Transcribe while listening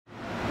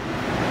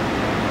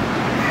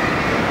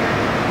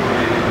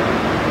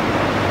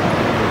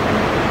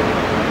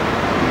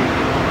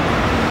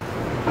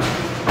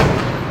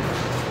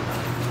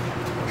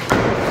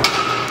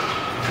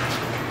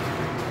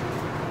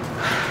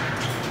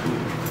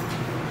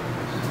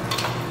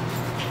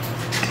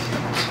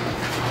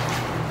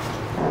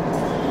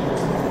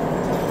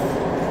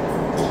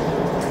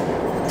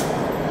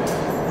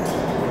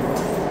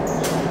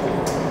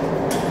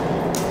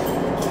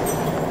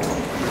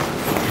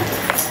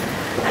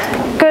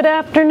Good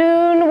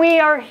afternoon. We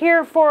are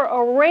here for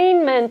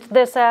arraignment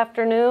this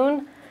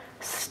afternoon.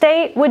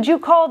 State, would you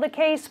call the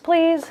case,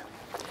 please?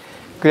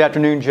 Good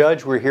afternoon,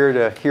 Judge. We're here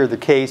to hear the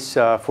case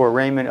for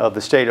arraignment of the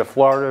state of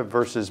Florida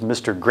versus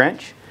Mr.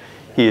 Grinch.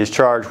 He is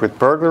charged with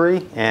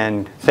burglary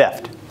and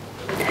theft.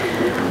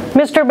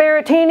 Mr.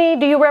 Baratini,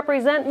 do you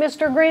represent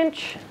Mr.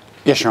 Grinch?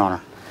 Yes, Your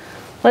Honor.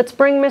 Let's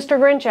bring Mr.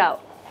 Grinch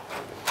out.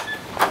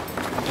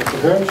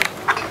 Mr. Grinch?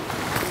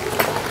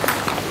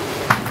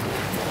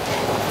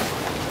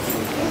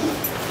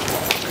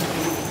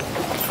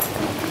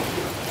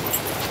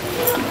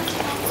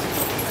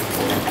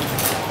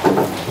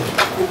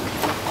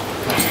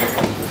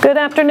 Good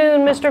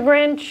afternoon, Mr.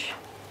 Grinch.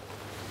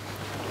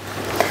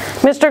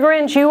 Mr.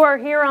 Grinch, you are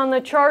here on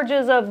the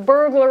charges of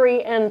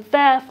burglary and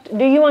theft.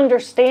 Do you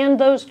understand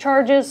those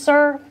charges,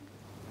 sir?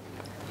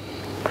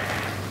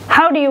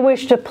 How do you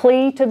wish to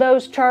plead to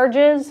those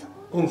charges?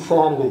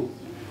 Insanity.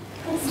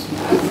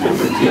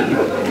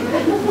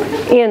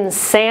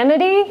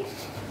 Insanity?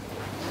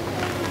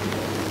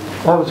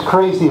 I was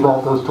crazy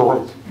about those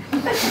toys.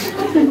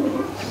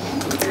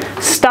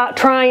 Stop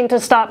trying to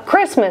stop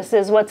Christmas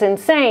is what's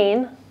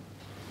insane.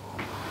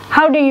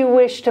 How do you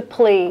wish to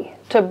plead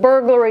to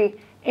burglary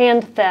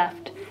and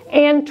theft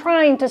and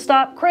trying to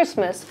stop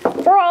Christmas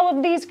for all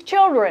of these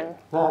children?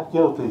 Not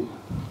guilty.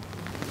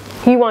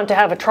 You want to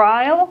have a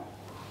trial?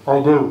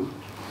 I do.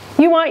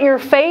 You want your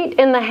fate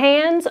in the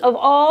hands of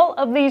all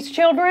of these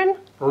children?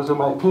 Those are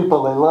my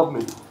people. They love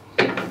me.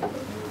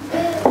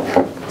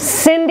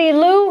 Cindy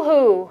Lou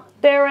Who,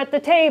 there at the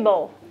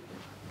table.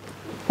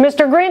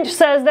 Mr. Grinch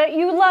says that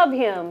you love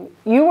him.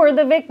 You were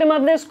the victim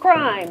of this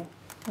crime.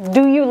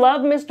 Do you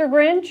love Mr.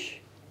 Grinch?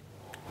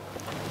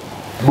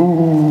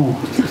 Boo.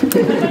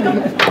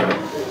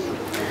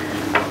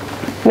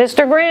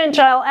 Mr. Grinch,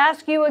 I'll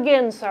ask you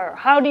again, sir.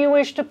 How do you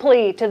wish to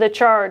plead to the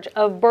charge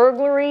of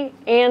burglary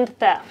and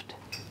theft?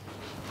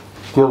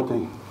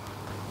 Guilty.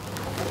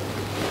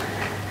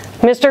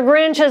 Mr.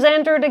 Grinch has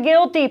entered a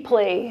guilty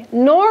plea.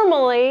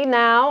 Normally,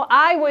 now,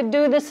 I would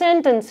do the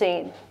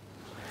sentencing.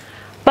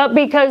 But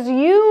because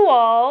you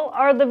all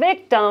are the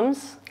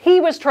victims, he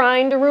was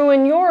trying to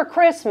ruin your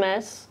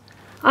Christmas,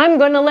 I'm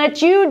going to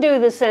let you do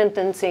the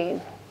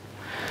sentencing.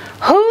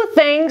 Who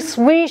thinks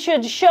we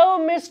should show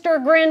Mr.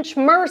 Grinch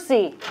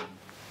mercy?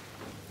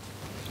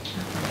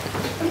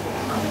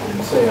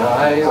 Say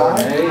aye or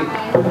nay.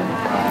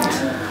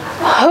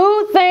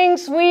 Who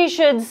thinks we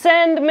should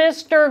send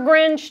Mr.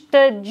 Grinch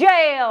to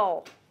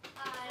jail?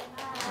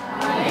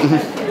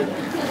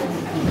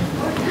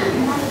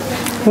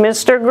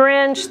 Mr.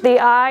 Grinch, the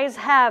ayes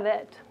have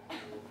it.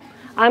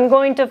 I'm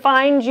going to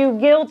find you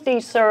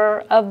guilty,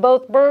 sir, of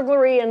both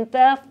burglary and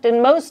theft,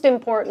 and most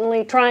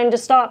importantly, trying to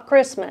stop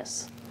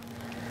Christmas.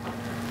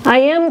 I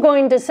am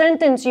going to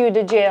sentence you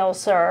to jail,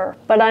 sir,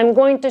 but I'm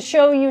going to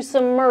show you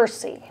some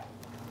mercy.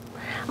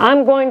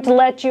 I'm going to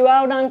let you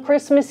out on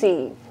Christmas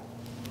Eve,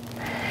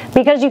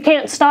 because you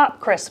can't stop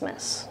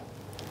Christmas.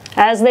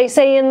 As they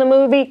say in the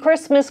movie,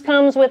 Christmas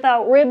comes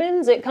without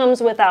ribbons, it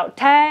comes without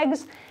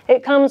tags,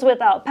 it comes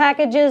without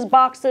packages,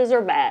 boxes,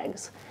 or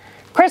bags.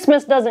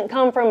 Christmas doesn't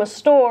come from a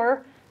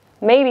store.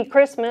 Maybe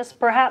Christmas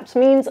perhaps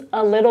means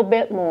a little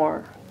bit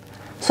more.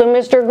 So,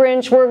 Mr.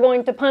 Grinch, we're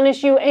going to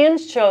punish you and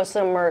show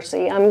some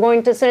mercy. I'm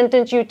going to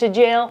sentence you to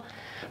jail,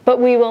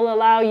 but we will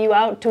allow you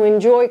out to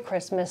enjoy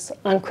Christmas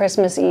on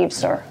Christmas Eve,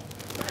 sir.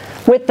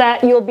 With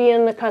that, you'll be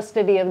in the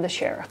custody of the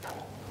sheriff.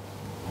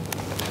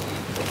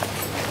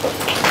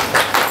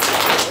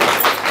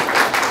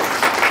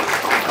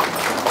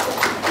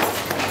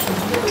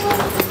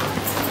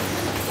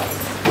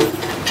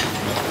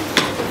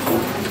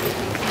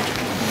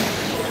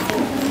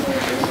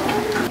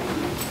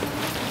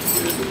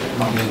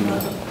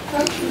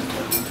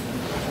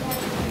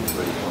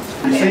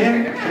 You see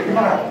him? Check him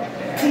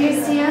out. Do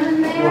you see him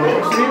in there?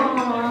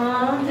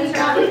 Aww. He's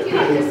not with you.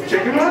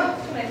 Check him out.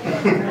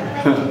 See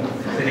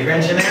the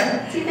Grinch in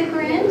there? See the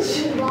Grinch?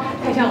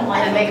 I don't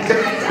want to make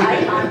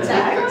eye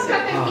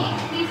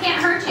contact. He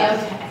can't hurt you.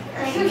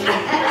 Okay.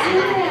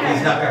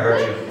 He's not gonna hurt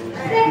you.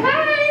 Say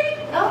hi.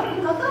 Oh,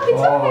 go,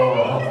 it's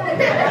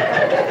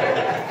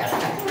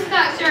I'm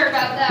not sure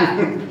about that.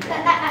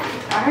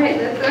 okay. All right,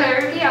 let's go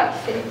over the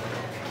outfit.